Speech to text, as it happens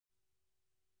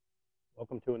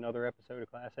Welcome to another episode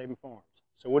of Class A Farms.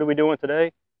 So what are we doing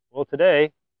today? Well,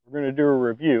 today we're going to do a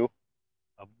review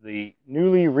of the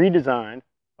newly redesigned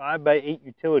 5x8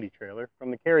 utility trailer from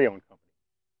the Carry On company.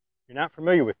 If you're not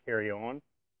familiar with Carry On,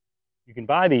 you can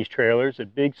buy these trailers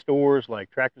at big stores like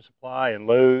Tractor Supply and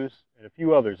Lowe's and a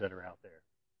few others that are out there.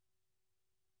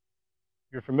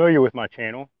 If you're familiar with my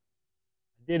channel,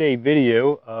 I did a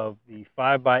video of the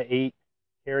 5x8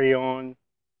 Carry On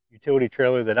utility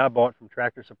trailer that I bought from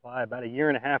Tractor Supply about 1.5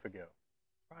 years ago.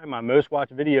 Probably my most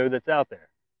watched video that's out there.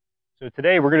 So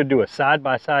today we're going to do a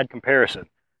side-by-side comparison.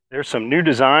 There's some new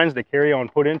designs that Carry On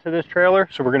put into this trailer,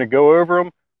 so we're going to go over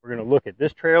them. We're going to look at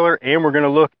this trailer, and we're going to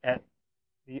look at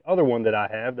the other one that I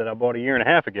have that I bought 1.5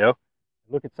 years ago.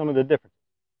 Look at some of the differences.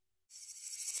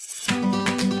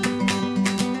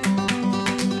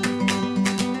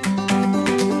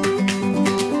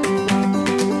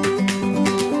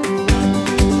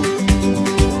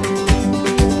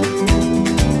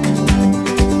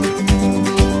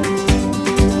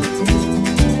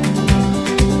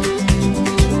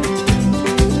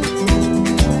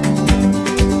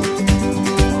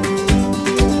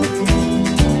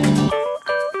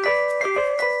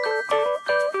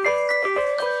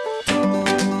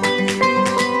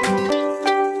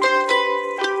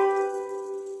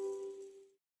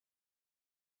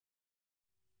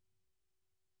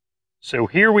 So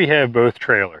here we have both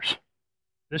trailers.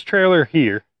 This trailer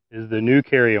here is the new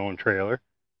Carry On trailer.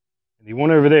 And the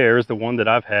one over there is the one that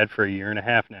I've had for 1.5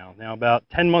 years now. Now about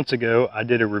 10 months ago, I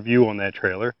did a review on that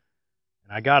trailer.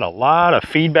 And I got a lot of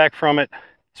feedback from it.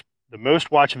 It's the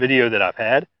most watched video that I've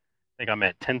had. I think I'm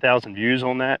at 10,000 views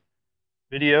on that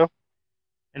video.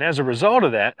 And as a result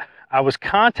of that, I was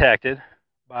contacted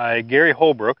by Gary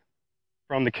Holbrook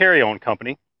from the Carry On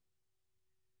company.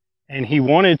 And he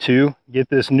wanted to get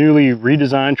this newly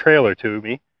redesigned trailer to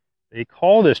me. They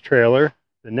call this trailer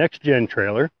the Next Gen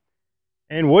trailer.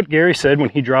 And what Gary said when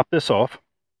he dropped this off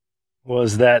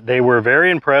was that they were very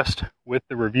impressed with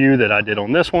the review that I did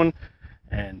on this one.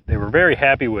 And they were very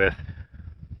happy with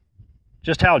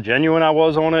just how genuine I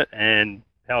was on it and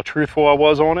how truthful I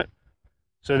was on it.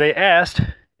 So they asked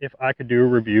if I could do a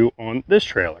review on this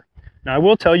trailer. Now I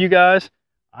will tell you guys,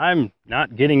 I'm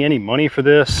not getting any money for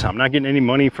this. I'm not getting any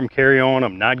money from Carry On.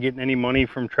 I'm not getting any money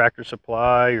from Tractor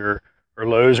Supply or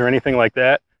Lowe's or anything like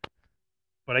that.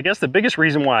 But I guess the biggest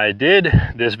reason why I did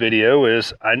this video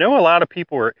is I know a lot of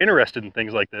people are interested in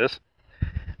things like this.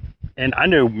 And I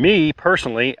know me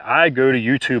personally, I go to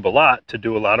YouTube a lot to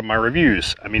do a lot of my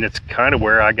reviews. I mean, it's kind of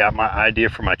where I got my idea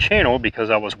for my channel because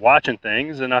I was watching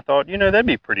things and I thought, you know, that'd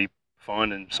be pretty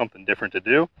fun and something different to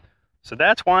do. So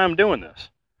that's why I'm doing this.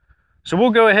 So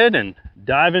we'll go ahead and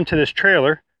dive into this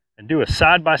trailer and do a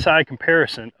side-by-side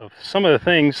comparison of some of the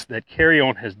things that Carry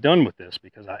On has done with this,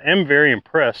 because I am very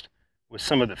impressed with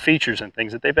some of the features and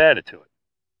things that they've added to it.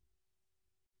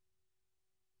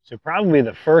 So probably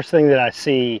the first thing that I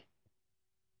see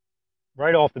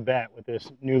right off the bat with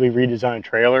this newly redesigned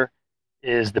trailer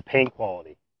is the paint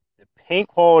quality. The paint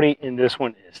quality in this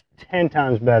one is 10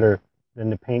 times better than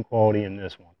the paint quality in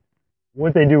this one.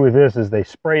 What they do with this is they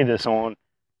spray this on.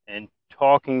 And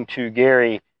talking to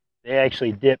Gary, they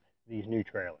actually dip these new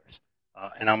trailers.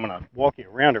 And I'm going to walk you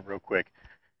around it real quick.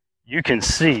 You can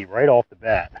see right off the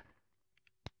bat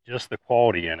just the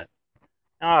quality in it.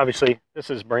 Now, obviously, this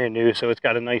is brand new, so it's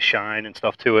got a nice shine and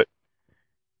stuff to it.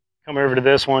 Come over to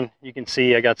this one. You can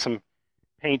see I got some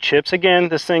paint chips. Again,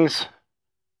 this thing's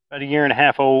about 1.5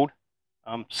 years old.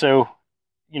 So,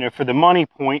 you know, for the money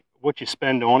point, what you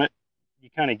spend on it, you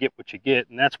kind of get what you get,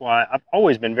 and that's why I've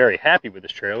always been very happy with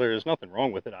this trailer. There's nothing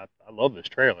wrong with it. I love this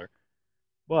trailer.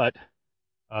 But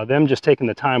them just taking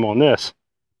the time on this,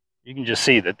 you can just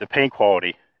see that the paint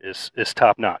quality is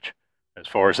top-notch as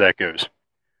far as that goes.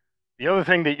 The other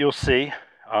thing that you'll see,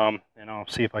 and I'll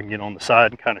see if I can get on the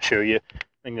side and kind of show you, the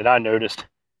thing that I noticed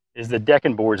is the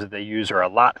decking boards that they use are a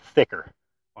lot thicker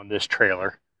on this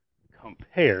trailer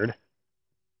compared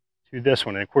to this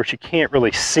one. And of course, you can't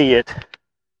really see it,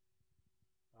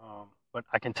 but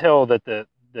I can tell that the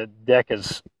deck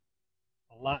is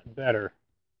a lot better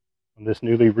on this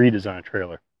newly redesigned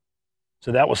trailer.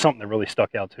 So that was something that really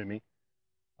stuck out to me.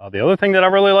 The other thing that I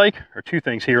really like are two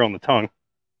things here on the tongue.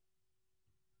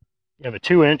 You have a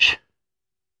 2-inch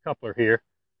coupler here,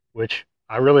 which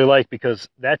I really like because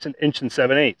that's 1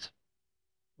 7/8 inches,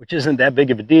 which isn't that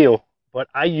big of a deal, but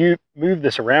I move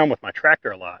this around with my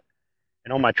tractor a lot.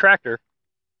 And on my tractor,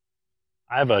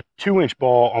 I have a 2-inch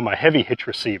ball on my heavy hitch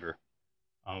receiver.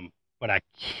 But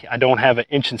I don't have 1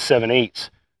 7/8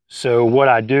 inches. So what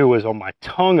I do is on my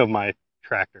tongue of my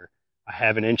tractor, I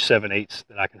have 1 7/8 inches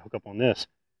that I can hook up on this,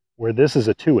 where this is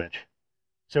a 2-inch.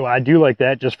 So I do like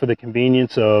that just for the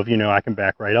convenience of, you know, I can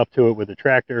back right up to it with the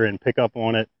tractor and pick up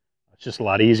on it. It's just a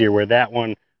lot easier, where that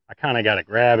one, I kind of got to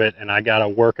grab it and I got to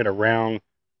work it around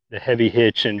the heavy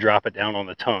hitch and drop it down on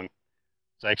the tongue.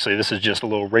 So actually, this is just a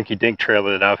little rinky-dink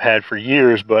trailer that I've had for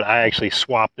years, but I actually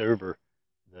swapped over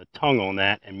the tongue on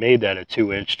that and made that a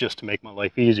 2-inch just to make my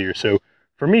life easier. So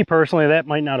for me personally, that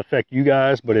might not affect you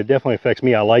guys, but it definitely affects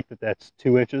me. I like that that's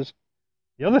 2 inches.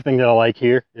 The other thing that I like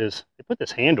here is they put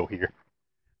this handle here,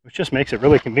 which just makes it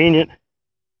really convenient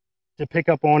to pick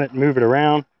up on it and move it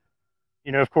around.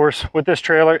 You know, of course, with this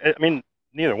trailer, I mean,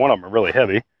 neither one of them are really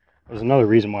heavy. That was another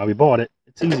reason why we bought it.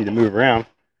 It's easy to move around,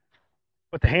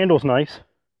 but the handle's nice.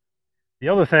 The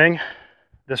other thing,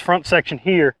 this front section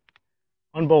here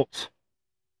unbolts.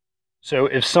 So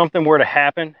if something were to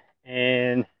happen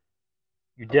and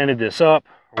you dented this up,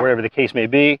 or whatever the case may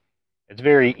be, it's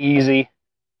very easy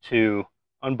to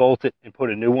unbolt it and put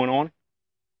a new one on.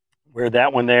 Where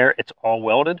that one there, it's all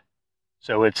welded.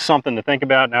 So it's something to think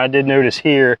about. Now I did notice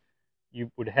here, you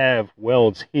would have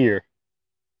welds here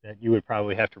that you would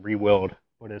probably have to re-weld.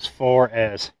 But as far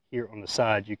as here on the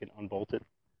side, you can unbolt it.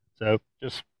 So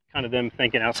just kind of them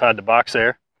thinking outside the box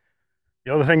there.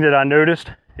 The other thing that I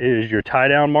noticed is your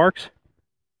tie-down marks.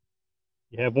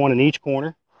 You have one in each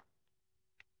corner.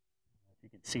 You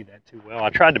can see that too well. I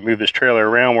tried to move this trailer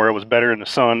around where it was better in the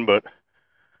sun, but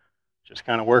just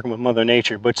kind of working with Mother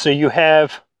Nature. But so you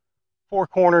have 4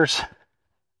 corners,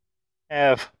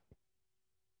 have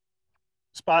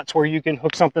spots where you can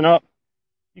hook something up.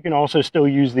 You can also still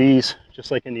use these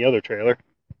just like in the other trailer.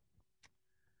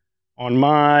 On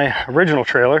my original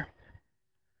trailer,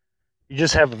 you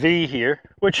just have a V here,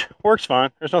 which works fine.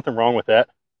 There's nothing wrong with that.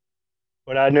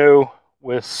 But I know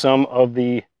with some of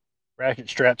the ratchet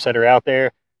straps that are out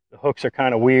there, the hooks are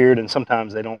kind of weird, and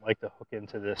sometimes they don't like to hook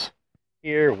into this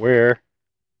here, where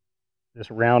this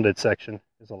rounded section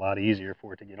is a lot easier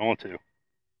for it to get onto.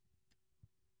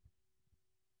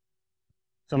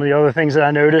 Some of the other things that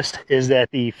I noticed is that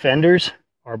the fenders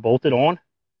are bolted on.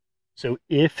 So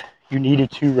if you needed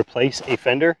to replace a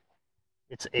fender,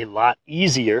 it's a lot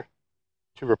easier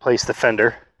to replace the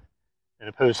fender than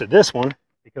opposed to this one,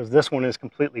 because this one is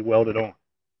completely welded on.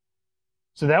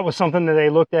 So that was something that they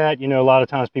looked at. You know, a lot of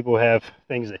times people have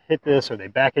things that hit this or they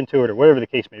back into it or whatever the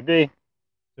case may be.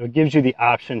 So it gives you the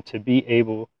option to be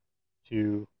able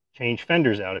to change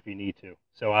fenders out if you need to.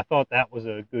 So I thought that was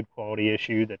a good quality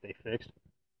issue that they fixed.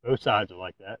 Both sides are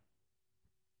like that.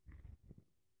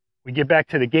 We get back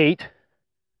to the gate.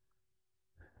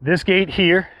 This gate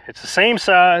here, it's the same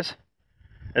size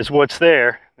as what's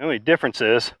there. The only difference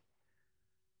is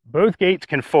both gates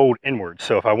can fold inward.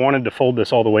 So if I wanted to fold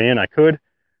this all the way in, I could,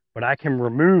 but I can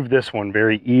remove this one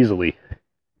very easily.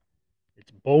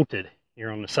 It's bolted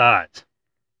here on the sides.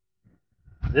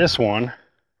 This one,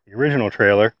 the original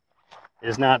trailer,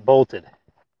 is not bolted.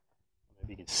 If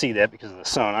you can see that because of the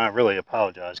sun, I really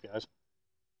apologize, guys.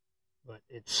 But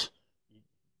it's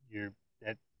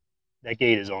that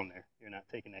gate is on there. You're not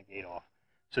taking that gate off.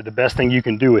 So the best thing you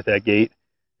can do with that gate,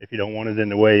 if you don't want it in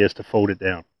the way, is to fold it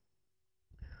down.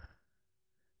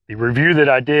 The review that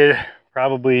I did,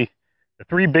 probably the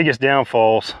 3 biggest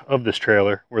downfalls of this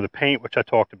trailer were the paint, which I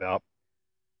talked about.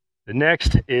 The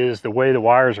next is the way the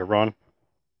wires are run.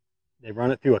 They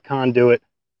run it through a conduit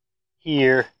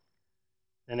here,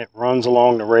 then it runs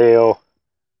along the rail,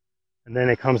 and then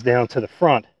it comes down to the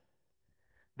front.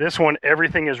 This one,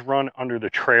 everything is run under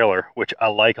the trailer, which I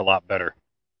like a lot better.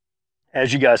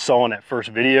 As you guys saw in that first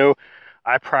video,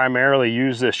 I primarily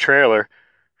use this trailer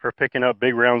for picking up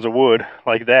big rounds of wood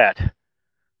like that.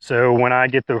 So when I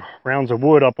get the rounds of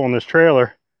wood up on this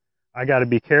trailer, I got to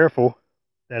be careful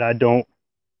that I don't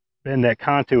bend that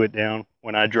conduit down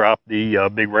when I drop the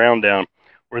big round down.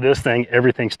 Where this thing,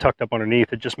 everything's tucked up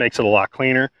underneath. It just makes it a lot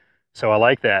cleaner. So I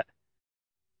like that.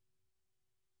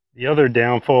 The other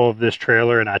downfall of this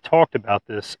trailer, and I talked about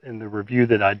this in the review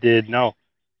that I did. No,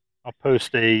 I'll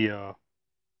post a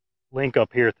link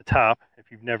up here at the top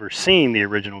if you've never seen the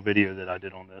original video that I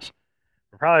did on this.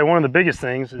 But probably one of the biggest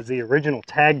things is the original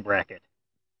tag bracket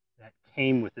that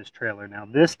came with this trailer. Now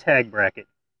this tag bracket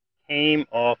came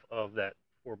off of that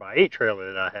 4x8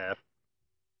 trailer that I have,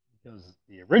 because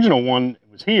the original one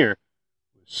that was here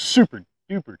was super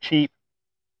duper cheap.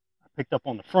 I picked up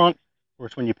on the front. Of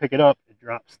course, when you pick it up, it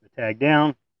drops the tag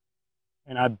down,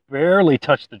 and I barely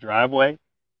touched the driveway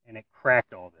and it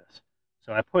cracked all this.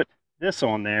 So I put this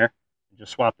on there and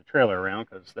just swapped the trailer around,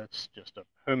 because that's just a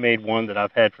homemade one that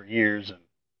I've had for years, and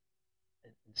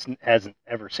it hasn't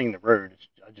ever seen the road.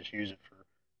 I just use it for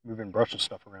moving brush and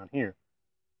stuff around here.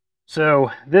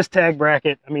 So this tag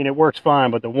bracket, I mean, it works fine,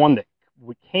 but the one that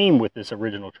came with this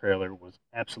original trailer was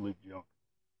absolute junk.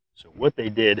 So what they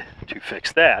did to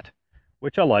fix that,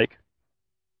 which I like,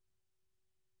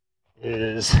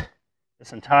 is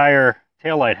this entire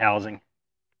taillight housing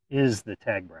is the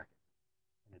tag bracket.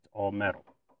 And it's all metal.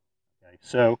 Okay,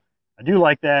 so I do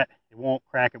like that. It won't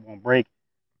crack, it won't break.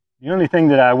 The only thing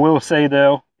that I will say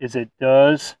though is it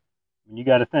does, and you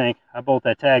got to think, I bolt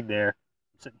that tag there,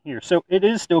 sitting here. So it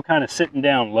is still kind of sitting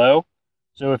down low.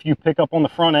 So if you pick up on the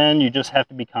front end, you just have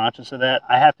to be conscious of that.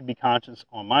 I have to be conscious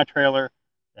on my trailer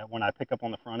that when I pick up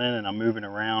on the front end and I'm moving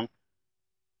around,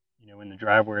 you know, in the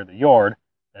driveway or the yard,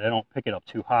 that I don't pick it up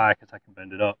too high because I can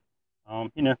bend it up.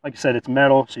 You know, like I said, it's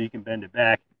metal, so you can bend it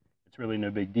back. It's really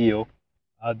no big deal.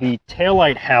 The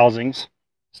taillight housings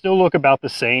still look about the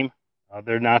same.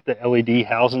 They're not the LED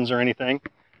housings or anything,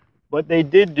 but they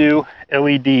did do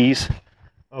LEDs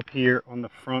up here on the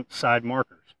front side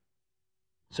markers.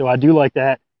 So I do like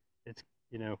that. It's,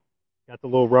 you know, got the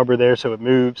little rubber there so it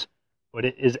moves, but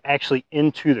it is actually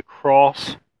into the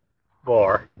cross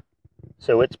bar,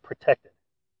 so it's protected.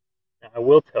 Now I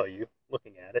will tell you,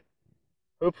 looking at it,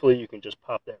 hopefully you can just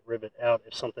pop that rivet out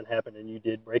if something happened and you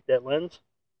did break that lens.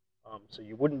 So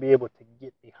you wouldn't be able to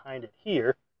get behind it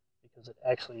here because it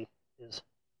actually is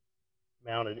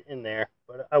mounted in there.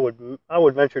 But I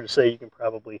would venture to say you can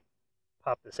probably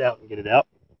pop this out and get it out.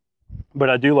 But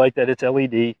I do like that it's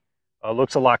LED.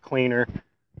 Looks a lot cleaner.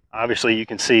 Obviously you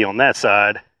can see on that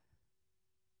side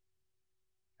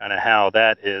kind of how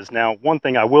that is. Now one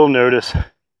thing I will notice,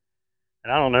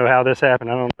 and I don't know how this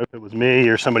happened, I don't know if it was me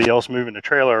or somebody else moving the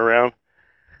trailer around,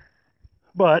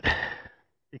 but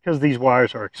because these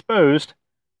wires are exposed,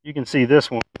 you can see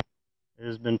this one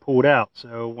has been pulled out.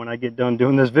 So when I get done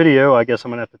doing this video, I guess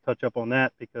I'm gonna have to touch up on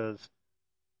that because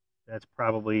that's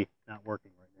probably not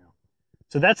working right now.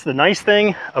 So that's the nice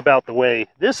thing about the way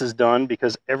this is done,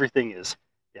 because everything is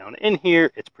down in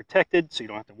here, it's protected, so you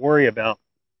don't have to worry about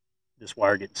this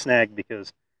wire getting snagged,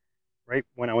 because right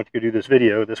when I went to go do this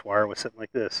video, this wire was sitting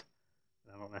like this.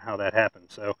 I don't know how that happened.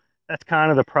 So that's kind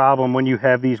of the problem when you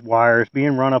have these wires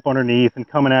being run up underneath and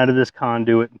coming out of this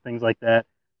conduit and things like that.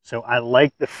 So I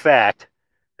like the fact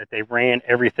that they ran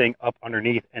everything up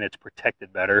underneath and it's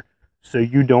protected better, so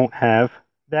you don't have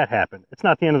that happen. It's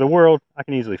not the end of the world. I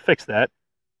can easily fix that,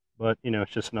 but you know,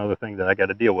 it's just another thing that I got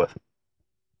to deal with.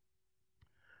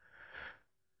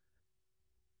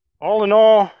 All in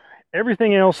all,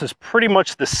 everything else is pretty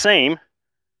much the same.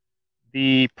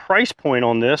 The price point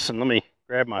on this, and let me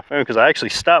grab my phone because I actually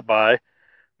stopped by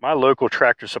my local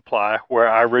Tractor Supply where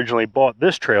I originally bought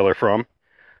this trailer from,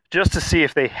 just to see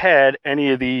if they had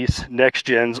any of these next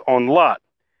gens on the lot.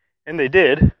 And they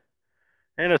did.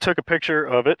 And I took a picture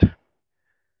of it.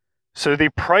 So the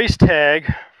price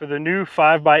tag for the new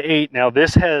 5x8, now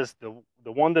this has the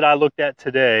one that I looked at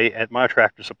today at my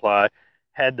Tractor Supply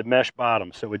had the mesh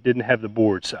bottom, so it didn't have the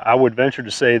boards. So I would venture to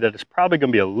say that it's probably going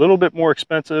to be a little bit more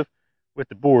expensive with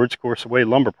the boards. Of course, the way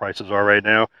lumber prices are right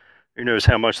now, who knows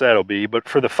how much that'll be. But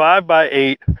for the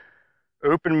 5x8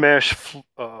 open mesh,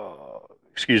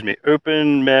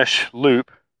 open mesh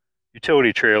loop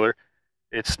utility trailer,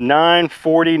 it's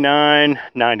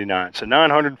 $949.99. So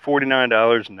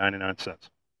 $949.99.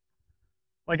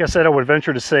 Like I said, I would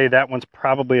venture to say that one's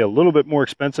probably a little bit more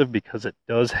expensive because it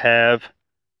does have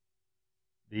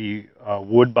the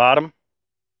wood bottom.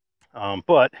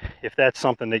 But if that's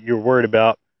something that you're worried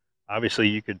about, obviously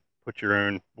you could put your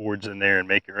own boards in there and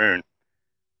make your own.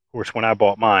 Of course, when I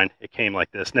bought mine, it came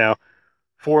like this. Now,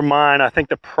 for mine, I think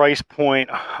the price point,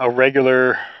 a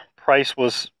regular price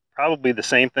was probably the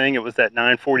same thing. It was that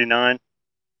 $949.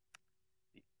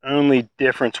 The only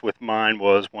difference with mine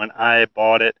was when I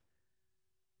bought it,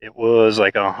 it was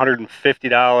like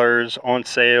 $150 on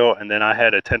sale, and then I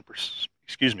had a 10%,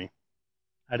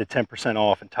 I had a 10%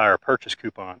 off entire purchase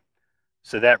coupon.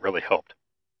 So that really helped.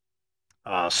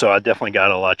 So I definitely got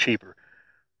it a lot cheaper.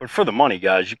 But for the money,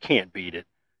 guys, you can't beat it.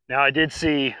 Now, I did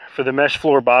see for the mesh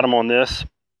floor bottom on this,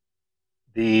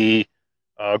 the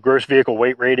gross vehicle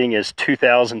weight rating is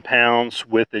 2,000 pounds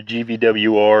with the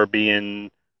GVWR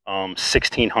being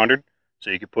 1,600. So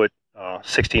you could put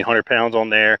 1,600 pounds on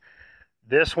there.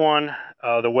 This one,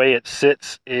 the way it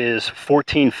sits is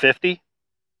 1,450.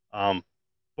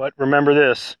 But remember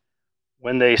this,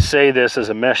 when they say this is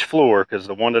a mesh floor, because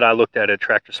the one that I looked at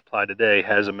Tractor Supply today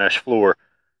has a mesh floor,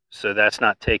 so that's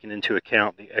not taking into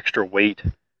account the extra weight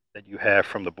that you have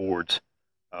from the boards.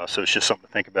 So it's just something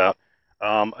to think about.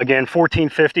 Again,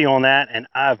 1,450 on that, and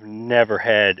I've never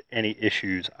had any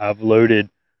issues. I've loaded,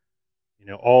 you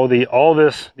know,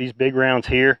 these big rounds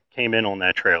here came in on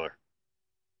that trailer.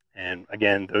 And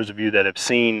again, those of you that have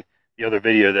seen the other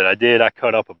video that I did, I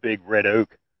cut up a big red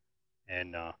oak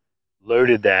and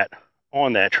loaded that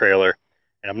on that trailer,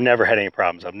 and I've never had any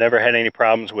problems. I've never had any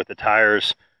problems with the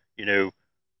tires, you know,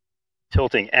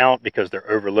 tilting out because they're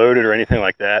overloaded or anything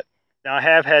like that. Now, I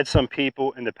have had some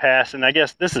people in the past, and I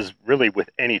guess this is really with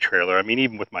any trailer. I mean,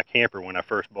 even with my camper when I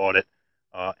first bought it,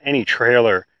 any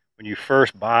trailer, when you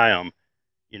first buy them,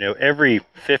 you know, every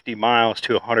 50 miles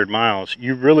to 100 miles,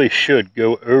 you really should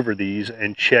go over these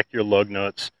and check your lug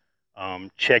nuts,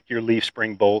 check your leaf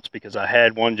spring bolts, because I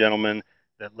had one gentleman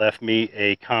that left me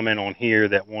a comment on here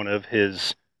that one of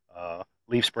his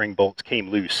leaf spring bolts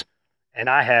came loose. And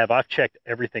I've checked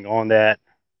everything on that.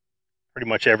 Pretty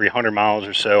much every 100 miles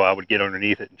or so, I would get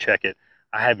underneath it and check it.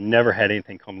 I have never had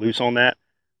anything come loose on that,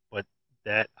 but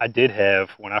that I did have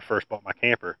when I first bought my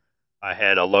camper. I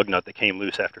had a lug nut that came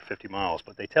loose after 50 miles,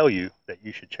 but they tell you that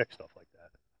you should check stuff like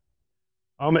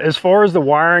that. As far as the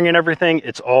wiring and everything,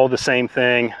 it's all the same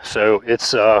thing. So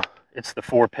it's the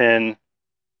 4-pin,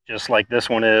 just like this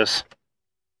one is.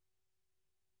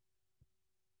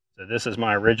 So this is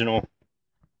my original.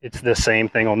 It's the same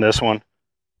thing on this one.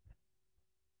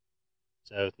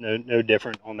 So no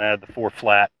different on that, the 4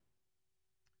 flat.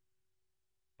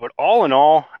 But all in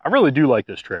all, I really do like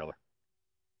this trailer.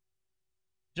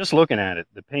 Just looking at it,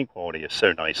 the paint quality is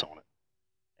so nice on it.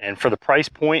 And for the price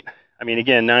point, I mean,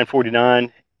 again,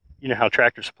 $9.49, you know how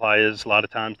Tractor Supply is. A lot of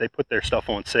times they put their stuff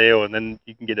on sale and then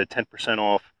you can get a 10%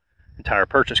 off entire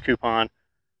purchase coupon.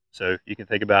 So you can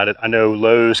think about it. I know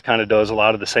Lowe's kind of does a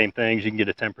lot of the same things. You can get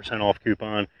a 10% off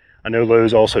coupon. I know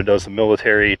Lowe's also does the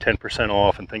military 10%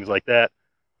 off and things like that.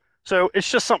 So it's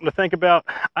just something to think about.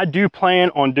 I do plan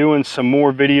on doing some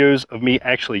more videos of me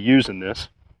actually using this.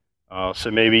 So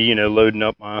maybe, you know, loading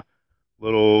up my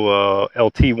little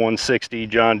LT160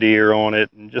 John Deere on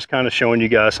it and just kind of showing you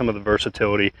guys some of the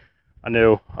versatility. I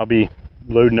know I'll be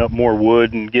loading up more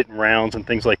wood and getting rounds and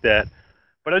things like that.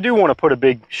 But I do want to put a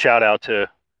big shout out to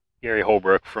Gary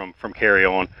Holbrook from Carry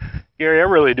On. Gary, I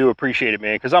really do appreciate it,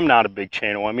 man, because I'm not a big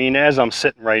channel. I mean, as I'm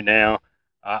sitting right now,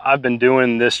 I've been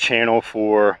doing this channel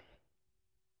for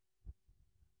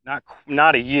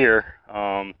not a year,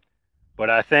 but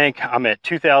I think I'm at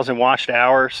 2,000 watched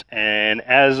hours, and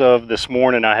as of this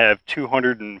morning, I have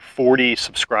 240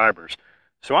 subscribers.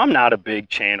 So I'm not a big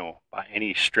channel by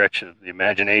any stretch of the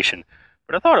imagination,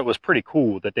 but I thought it was pretty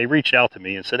cool that they reached out to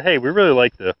me and said, hey, we really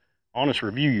like the honest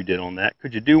review you did on that.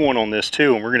 Could you do one on this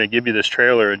too? And we're going to give you this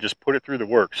trailer and just put it through the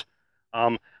works.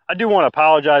 I do want to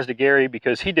apologize to Gary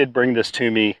because he did bring this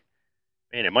to me.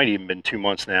 Man, it might even been 2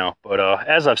 months now. But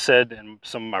as I've said in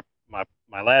some of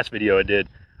my last video I did,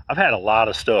 I've had a lot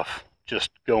of stuff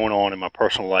just going on in my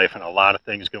personal life and a lot of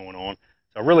things going on.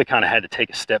 So I really kind of had to take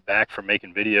a step back from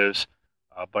making videos.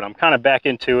 But I'm kind of back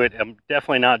into it. I'm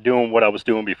definitely not doing what I was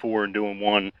doing before and doing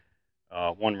one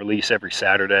release every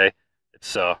Saturday.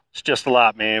 It's just a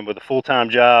lot, man, with a full-time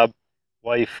job,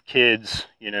 wife, kids,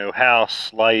 you know,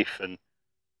 house, life, and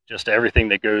just everything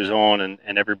that goes on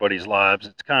in everybody's lives.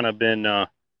 It's kind of been,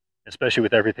 especially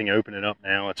with everything opening up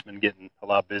now, it's been getting a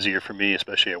lot busier for me,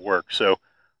 especially at work. So,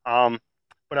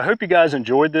 but I hope you guys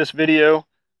enjoyed this video.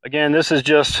 Again, this is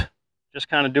just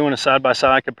kind of doing a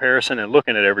side-by-side comparison and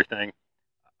looking at everything.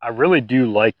 I really do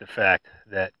like the fact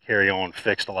that Carry On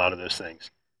fixed a lot of those things.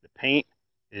 The paint,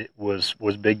 it was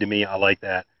big to me. I like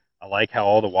that. I like how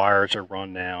all the wires are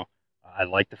run now. I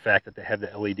like the fact that they have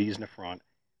the LEDs in the front.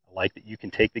 I like that you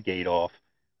can take the gate off.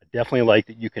 I definitely like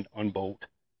that you can unbolt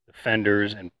the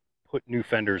fenders and put new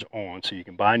fenders on. So you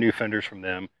can buy new fenders from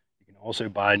them. You can also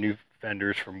buy new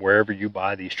fenders from wherever you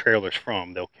buy these trailers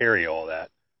from. They'll carry all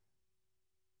that.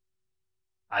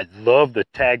 I love the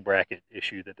tag bracket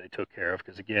issue that they took care of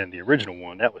because, again, the original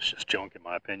one, that was just junk in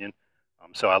my opinion.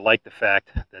 So I like the fact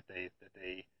that they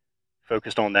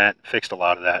focused on that and fixed a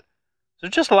lot of that. So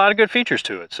there's just a lot of good features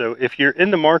to it. So if you're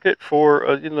in the market for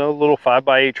a little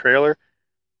 5x8 trailer,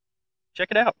 check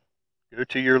it out. Go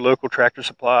to your local Tractor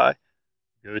Supply,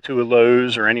 go to a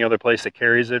Lowe's or any other place that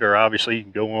carries it, or obviously you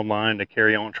can go online to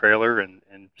Carry On Trailer and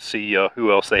see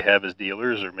who else they have as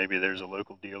dealers, or maybe there's a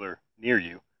local dealer near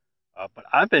you. But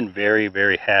I've been very,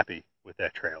 very happy with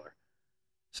that trailer.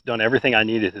 It's done everything I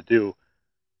needed to do.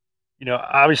 You know,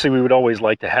 obviously we would always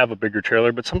like to have a bigger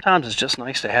trailer, but sometimes it's just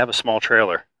nice to have a small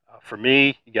trailer. For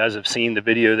me, you guys have seen the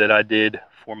video that I did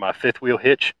for my 5th wheel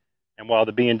hitch. And while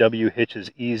the B&W hitch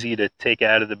is easy to take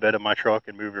out of the bed of my truck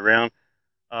and move it around,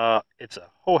 it's a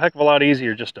whole heck of a lot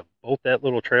easier just to bolt that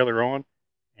little trailer on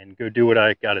and go do what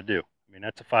I got to do. I mean,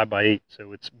 that's a 5x8,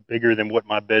 so it's bigger than what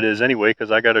my bed is anyway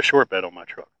because I got a short bed on my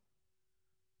truck.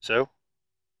 So,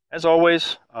 as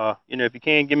always, if you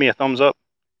can, give me a thumbs up.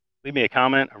 Leave me a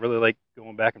comment. I really like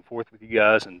going back and forth with you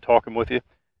guys and talking with you.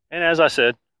 And as I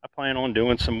said, I plan on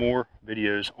doing some more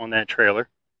videos on that trailer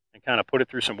and kind of put it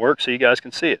through some work so you guys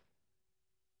can see it.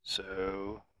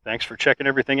 So thanks for checking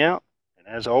everything out. And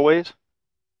as always,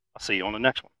 I'll see you on the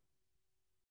next one.